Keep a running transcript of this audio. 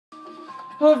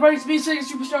Hello everybody, it's me, Sega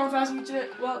Superstar with today.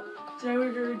 Well, today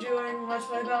we're going to be doing Let's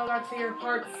Play BattleBlock Theater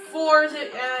Part 4,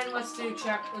 and let's continue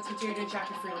doing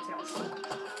Chapter 3 of Tales.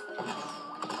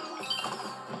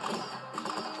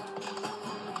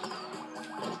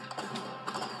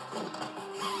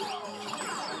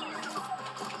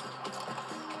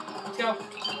 Let's go.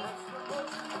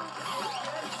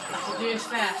 We'll do this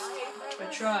fast,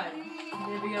 but try.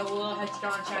 Maybe we got a little head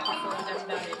start on Chapter 4, and that's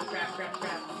about it.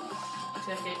 Crap.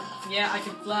 Second. Yeah, I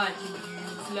can fly. Can you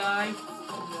fly?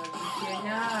 No, you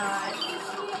cannot.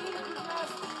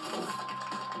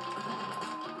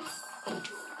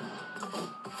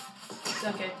 It's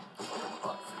okay.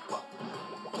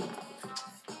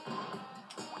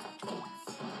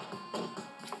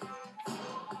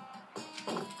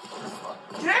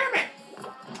 Damn it!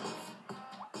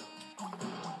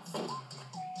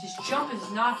 Just jump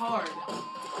is not hard.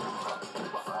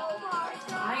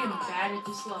 I am bad at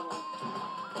this level.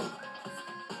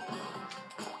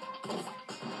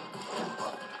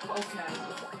 Okay.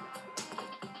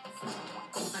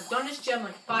 I've done this gem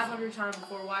like 500 times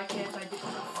before. Why can't I do it?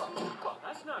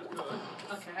 That's not good.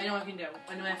 Okay, I know what I can do.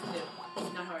 I know what I have to do.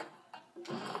 It's not hard.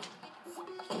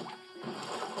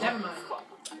 Never mind.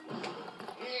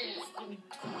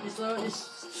 This load is...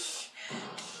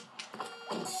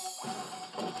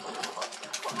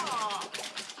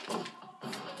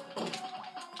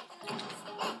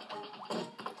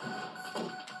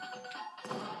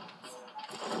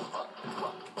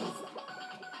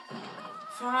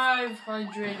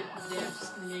 500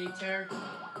 deaths later.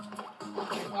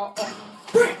 Oh,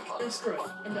 frick! I'm screwed.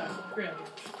 I'm done. Really.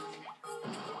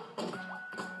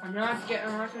 I'm not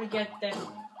gonna get that.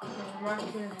 I'm not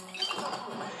gonna.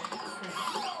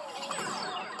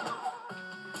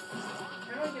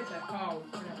 How do I get that? Oh,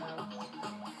 whatever.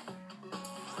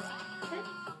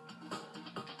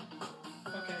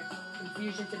 Okay.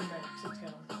 Confusion to the max. Let's go.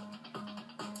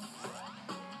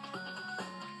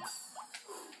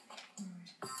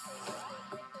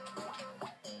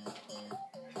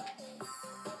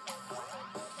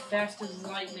 Fast as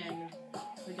lightning,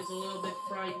 like it's a little bit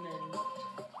frightening.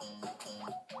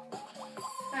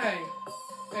 Hey,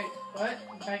 wait, what?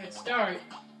 If I could start.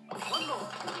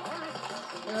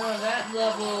 That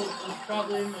level is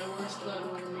probably my worst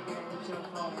level in the game so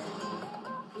far.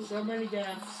 So many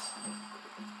deaths.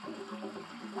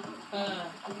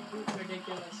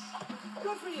 Ridiculous.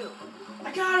 Good for you.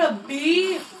 I got a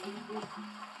B?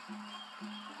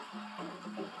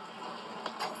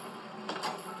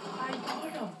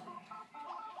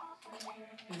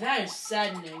 That is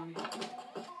saddening.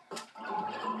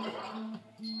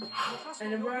 And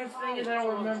the right thing is I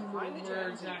don't remember where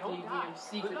exactly the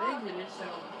secret exit is, so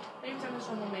maybe time this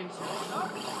one will maybe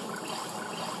start.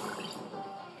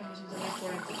 This is an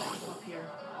important up here.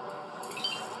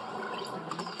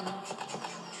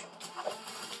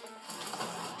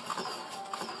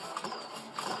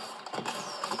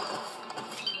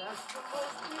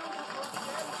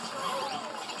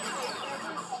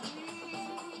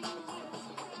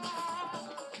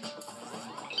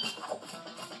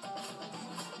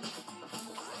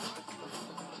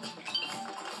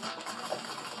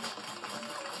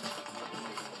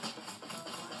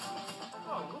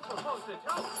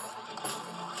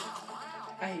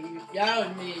 That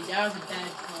was me. That was a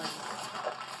bad one.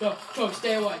 Go, Toast,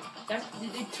 stay away.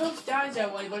 Toast dies that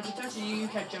way, but if it touches you, you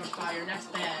catch on fire, and that's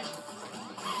bad.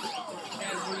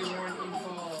 As we weren't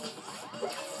involved.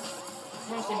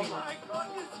 Mostly me. My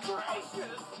goodness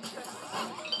gracious!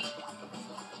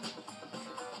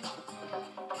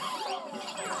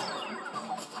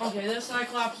 Okay, the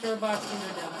Cyclops robot's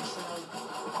gonna die, so...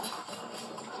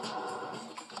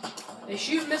 They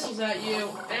shoot missiles at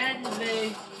you, and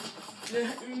the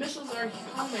missiles are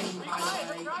coming, by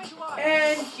the way.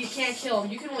 And you can't kill them.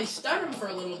 You can only stun them for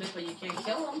a little bit, but you can't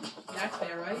kill them. That's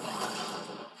fair, right?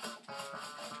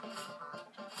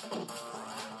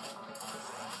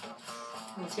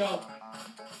 Let's go.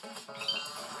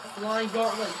 Flying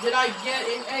Gauntlet. Did I get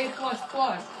an A++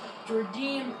 to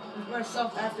redeem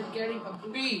myself after getting a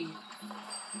B?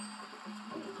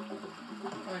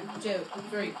 1, 2,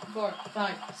 3, 4,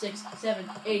 5, 6, 7,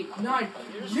 8, 9.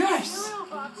 Yes!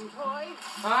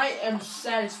 I am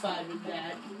satisfied with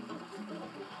that.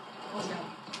 Let's go.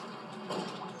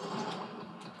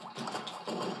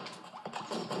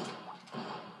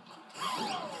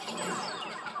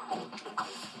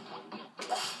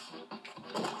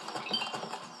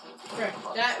 Correct.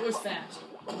 That was fast.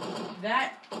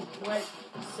 That went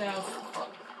south.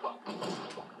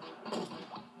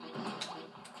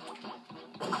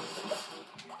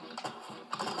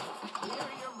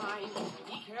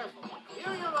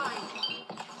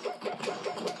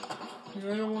 I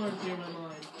don't want to clear my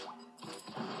mind.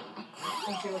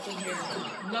 Okay, what's in here?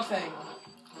 Nothing.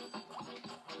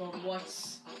 But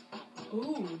what's...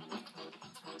 Ooh.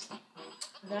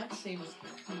 That seems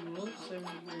cool. So we're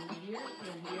here,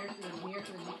 we're here, we're here, we're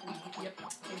here. Yep,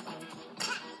 same thing.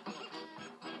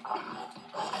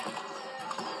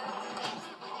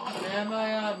 And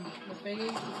my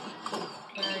thingy?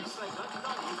 Thanks.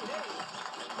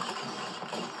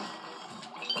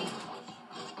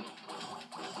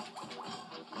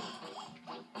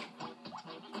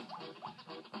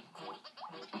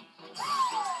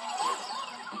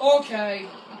 Okay.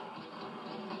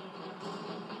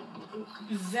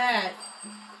 That,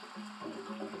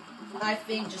 I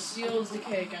think, just seals the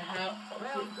cake on how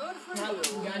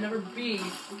guy number B.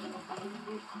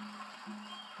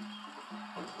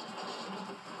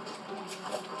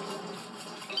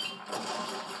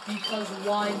 Because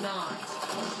why not?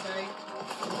 Okay?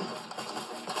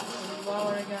 Why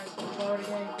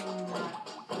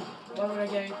would I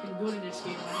get anything good in this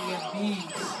game when I get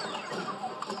B's?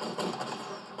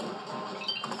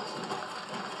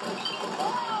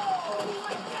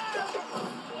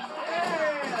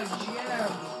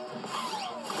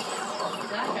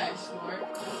 That guy's smart.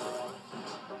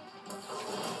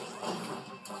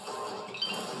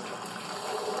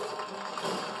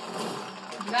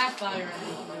 That fire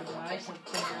anything good, right? So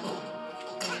bam,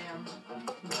 bam,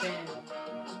 bam.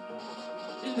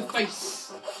 In the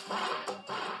face.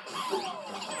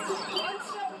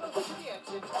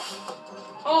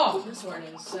 Oh, this one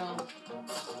is, so...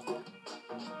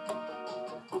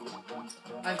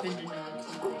 I've been denied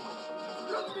tonight.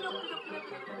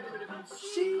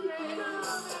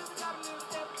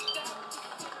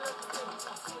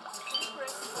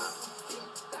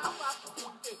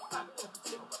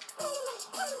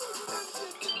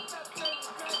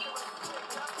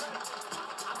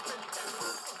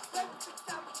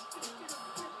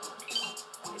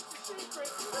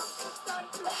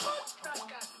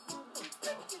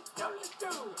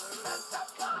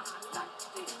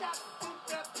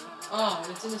 Oh,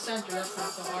 it's in the center, that's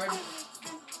not so hard.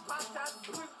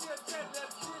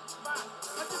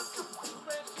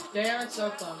 Damn, it's so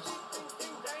close.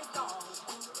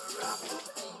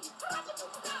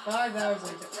 5 hours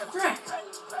later. Frick!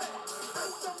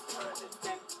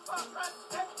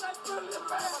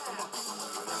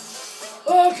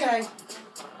 Okay.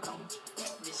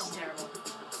 This is terrible.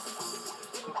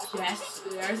 Yes,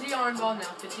 there's the yarn ball, now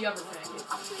fit the other thing.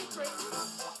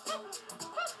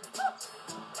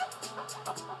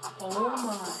 Oh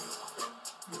my.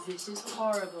 This is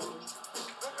horrible.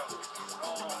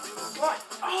 What?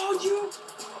 Oh, you!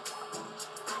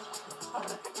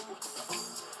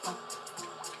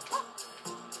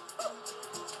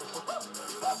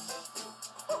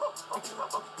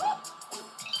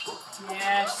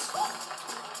 Yes.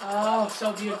 Oh,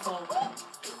 so beautiful.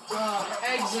 Oh,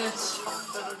 exits.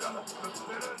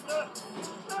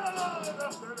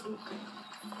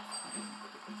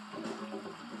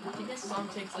 I think this song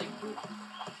takes like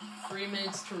 3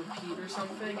 minutes to repeat or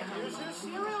something. Here's your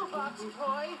cereal box,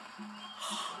 toy.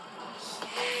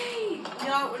 Hey!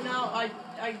 No, I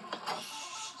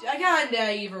got an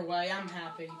A either way. I'm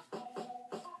happy.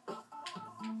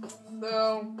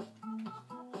 So,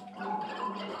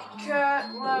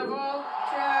 cat level,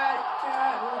 cat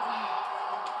level.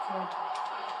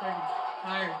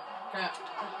 Tired, cat.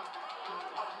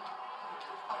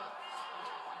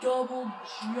 Double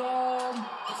jump.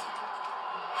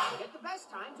 Get the best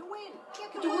time to win.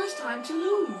 Get the worst time to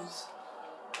lose.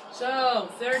 So,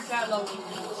 third cat level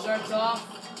starts off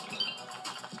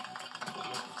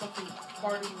something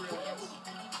party brilliant.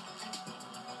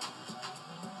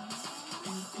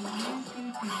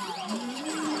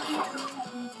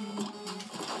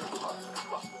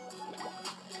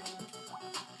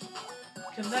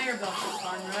 Conveyor belts are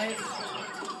fun, right?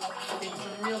 It's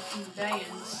some real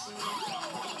conveyance.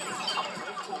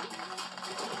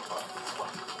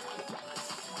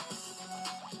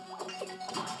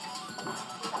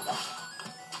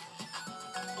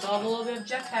 Still have a little bit of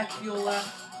jetpack fuel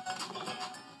left.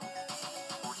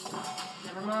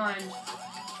 Never mind.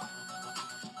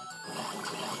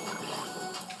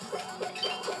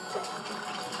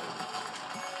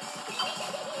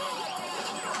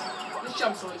 This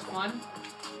jump's always fun.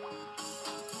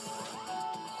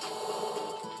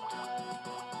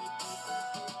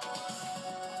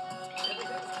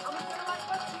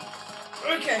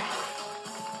 Okay.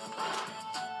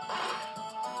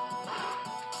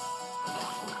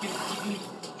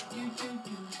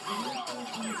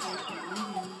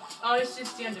 Oh, it's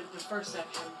just the end of the first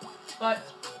section. But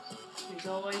there's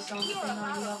always something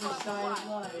on the other side of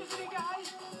life.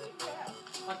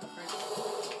 What the frick?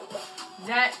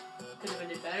 That could have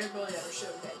been better, but I never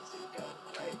showed that. Go.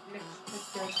 Right.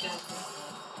 Next go.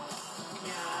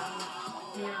 Meow.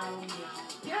 Meow.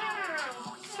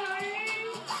 Meow. Sorry.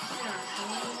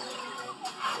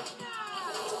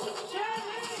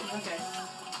 Okay.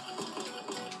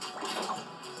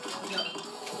 No.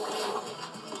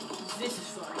 This is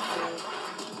fun,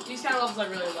 too. These kind of levels I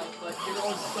really like, but they're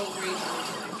all so crazy.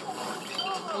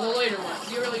 The later ones.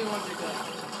 The earlier ones are good.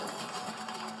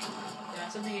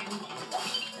 That's a bean.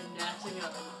 And that's a go.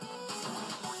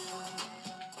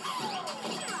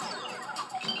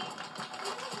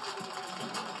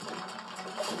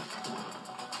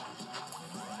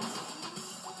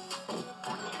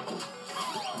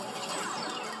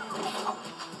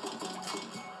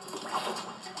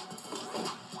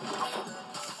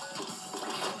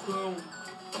 Boom.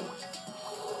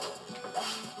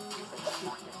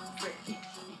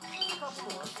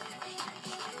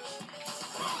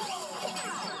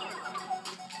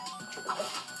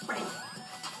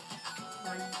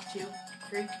 1, 2,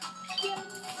 3.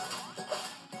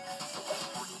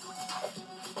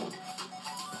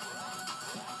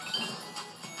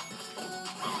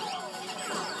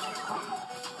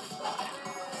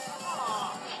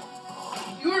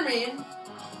 You're mean.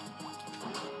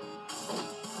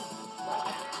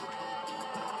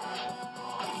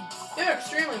 You're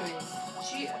extremely mean.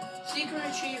 Secret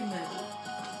achievement.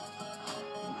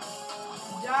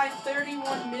 Die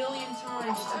 31 million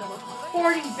times to the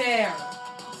hoarding bear.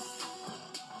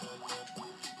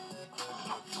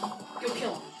 Go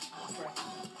kill him.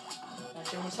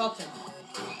 That almost helped him.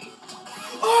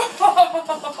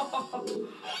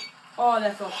 Oh,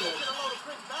 that felt good.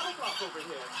 BattleBlock over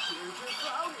here. Here's your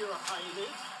crown, Your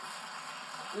Highness.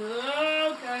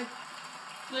 Okay.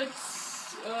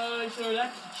 So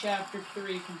that's chapter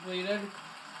 3 completed.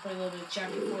 Play a little bit of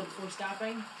chapter 4 before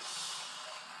stopping.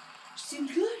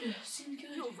 Seemed good.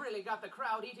 You've really got the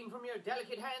crowd eating from your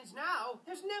delicate hands now.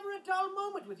 There's never a dull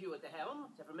moment with you at the helm,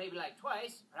 except for maybe like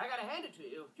twice. But I gotta hand it to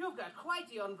you. You've got quite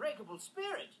the unbreakable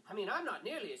spirit. I mean, I'm not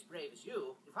nearly as brave as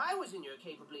you. If I was in your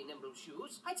capably nimble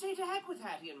shoes, I'd say to heck with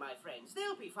Hattie and my friends.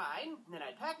 They'll be fine. And then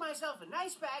I'd pack myself a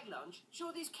nice bag lunch,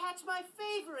 show these cats my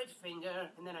favorite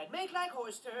finger, and then I'd make like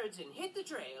horse turds and hit the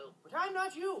trail. But I'm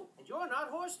not you, and you're not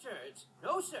horse turds.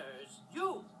 No, sirs.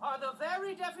 You are the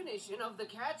very definition of the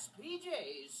cat's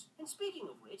PJs. And speaking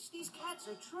of which, these cats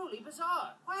are truly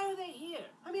bizarre. Why are they here?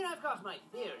 I mean, I've got my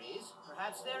theories.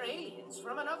 Perhaps they're aliens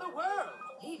from another world.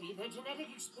 Maybe their genetic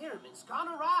experiments gone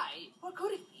awry. Or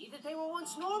could it be that they were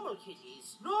once normal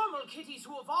kitties? Normal kitties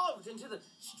who evolved into the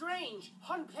strange,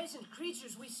 unpleasant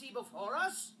creatures we see before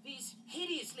us? These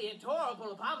hideously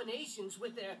adorable abominations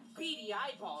with their beady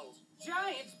eyeballs.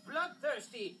 Giant,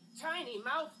 bloodthirsty, tiny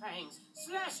mouth fangs,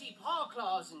 slashy paw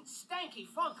claws, and stanky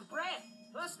funk breath.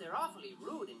 Plus, they're awfully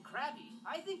rude and crabby.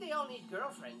 I think they all need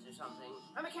girlfriends or something.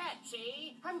 I'm a cat,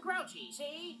 see? I'm grouchy,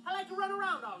 see? I like to run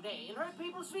around all day and hurt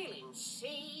people's feelings,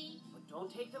 see? But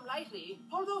don't take them lightly.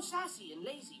 Although sassy and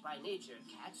lazy by nature,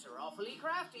 cats are awfully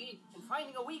crafty. And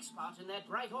finding a weak spot in that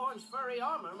bright orange furry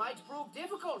armor might prove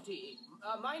difficulty.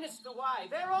 Minus the why.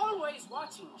 They're always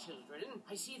watching, children.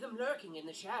 I see them lurking in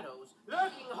the shadows.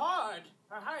 Lurking hard.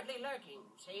 Or hardly lurking,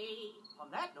 see?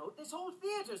 On that note, this whole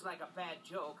theater's like a bad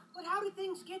joke. But how did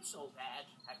things get so bad?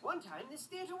 At one time, this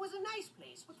theater was a nice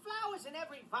place, with flowers in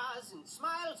every vase and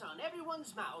smiles on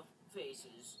everyone's mouth.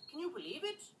 Faces. Can you believe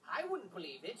it? I wouldn't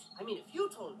believe it. I mean, if you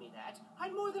told me that,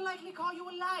 I'd more than likely call you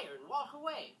a liar and walk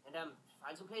away. And,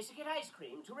 find some place to get ice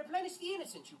cream to replenish the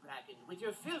innocence you blackened with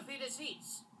your filthy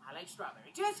deceits. I like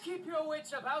strawberry. Just keep your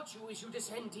wits about you as you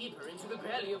descend deeper into the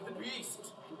belly of the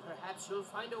beast. And perhaps you'll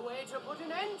find a way to put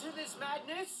an end to this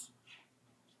madness.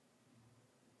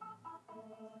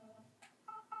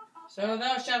 So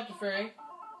that was chapter 3.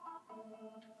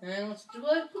 And let's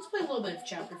play a little bit of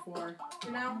chapter 4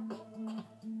 for now.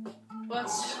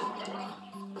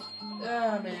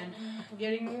 Oh man,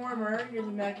 getting warmer. Here's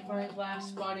a magnifying glass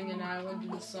spotting an island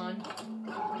in the sun.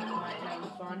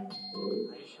 Having fun.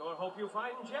 I sure hope you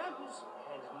find gems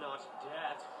and not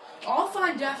death. I'll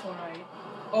find death, alright.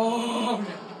 Oh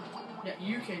no. No,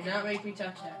 you cannot make me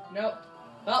touch that. Nope.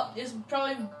 Well, this is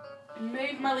probably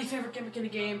maybe my least favorite gimmick in the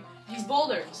game. These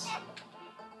boulders.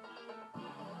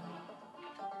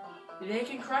 They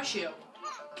can crush you.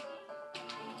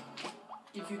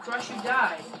 If you crush, you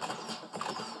die.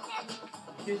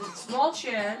 There's a small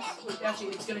chance. Actually,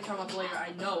 it's gonna come up later.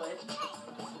 I know it.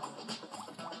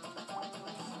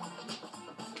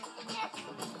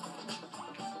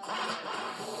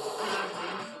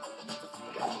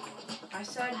 I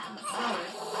said throw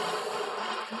it.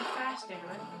 Too fast, damn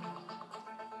it.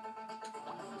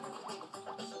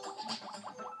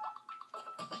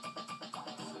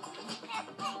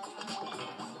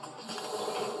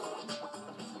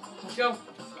 go.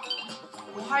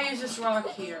 Why is this rock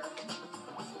here?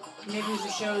 Maybe it's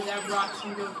to show that rocks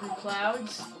can go through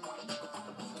clouds.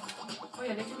 Oh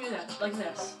yeah, they can do that. Like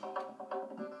this.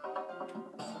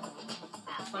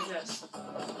 Like this.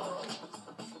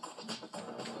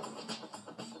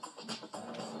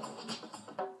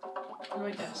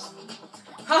 Like this.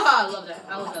 Haha, I love that.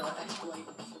 I love that exploit.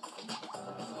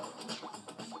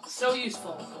 So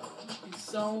useful. In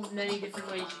so many different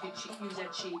ways you could use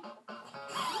that cheat.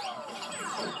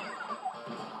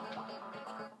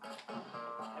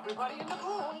 Everybody in the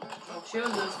pool. I'll show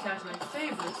those cats my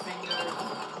favorite finger.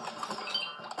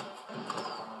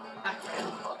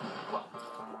 Background.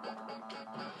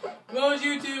 What would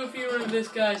you do if you were in this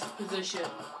guy's position?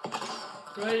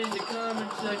 Write in the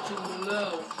comment section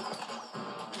below.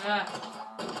 Ah.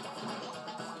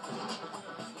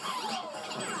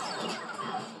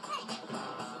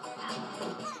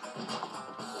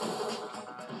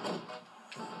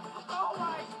 Oh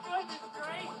my goodness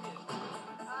gracious!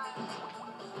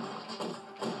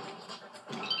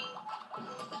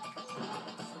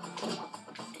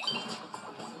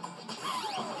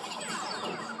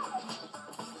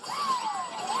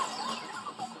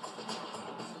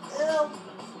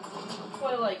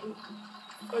 Well, like,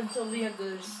 until the end of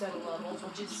the set of levels,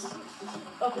 which is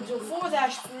up until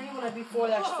 4-3. When I beat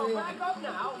 4-3, Oh, back up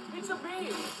now. It's a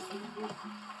bee.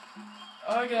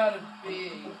 I got a B.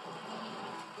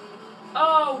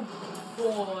 Oh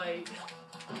boy.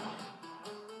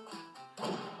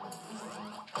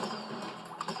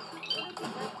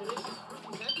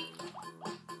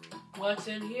 What's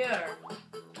in here?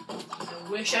 I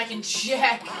wish I can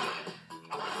check.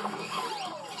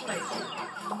 Wait.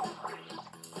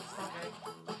 Okay.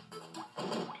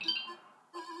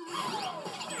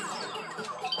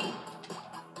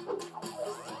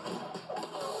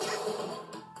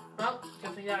 Well,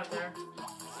 good thing out there.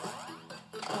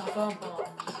 Bum, bum, bum.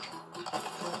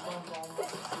 Bum, bum, bum.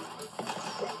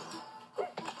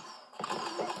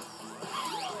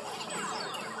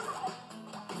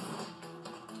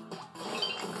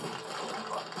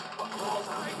 Oh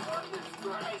my goodness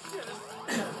gracious!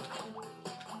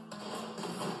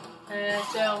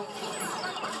 So,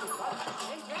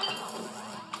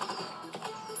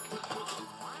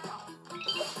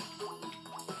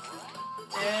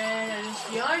 and it's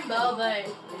behind Bell, but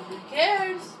who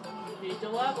cares? Beat the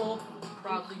level.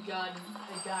 Probably got an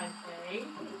A.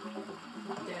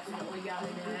 Definitely got an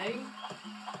A.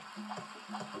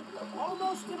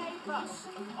 Almost an A+.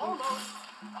 Almost.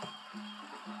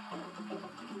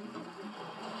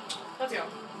 Let's go.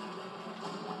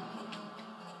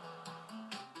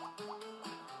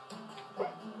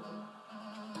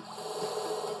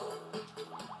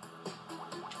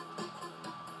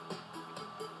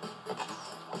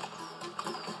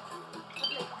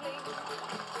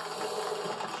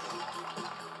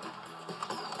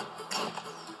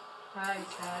 Hi,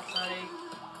 cat buddy.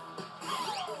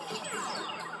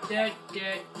 Dead.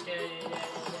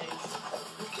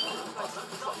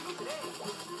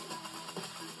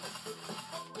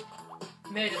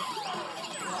 Made it.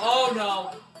 Oh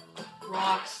no!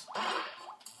 Rocks. I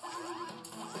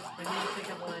need to pick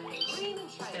up one of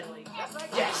these steadily.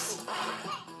 Yes!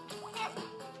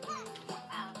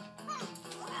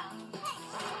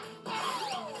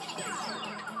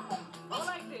 Go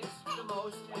like this, the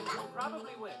most, and you'll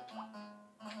probably win.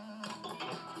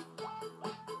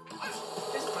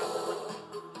 This probably would.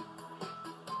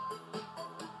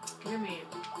 Give me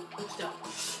stuff.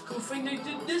 Cool thing they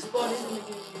did this button in the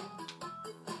game.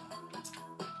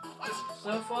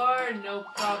 So far, no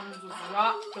problems with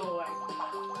rock. Go away.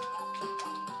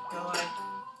 Go away.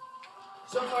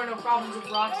 So far, no problems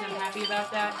with rocks, and I'm happy about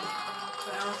that.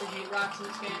 But I honestly hate rocks in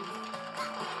this game.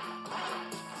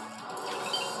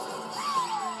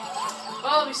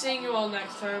 I'll be seeing you all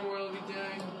next time, where we'll be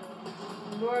doing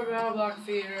more BattleBlock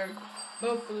Theater.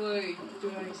 Hopefully,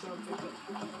 doing something.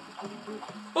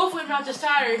 Hopefully, I'm not just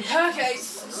tired. Okay,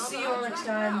 see you all next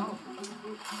time.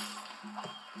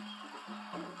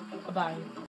 Bye-bye.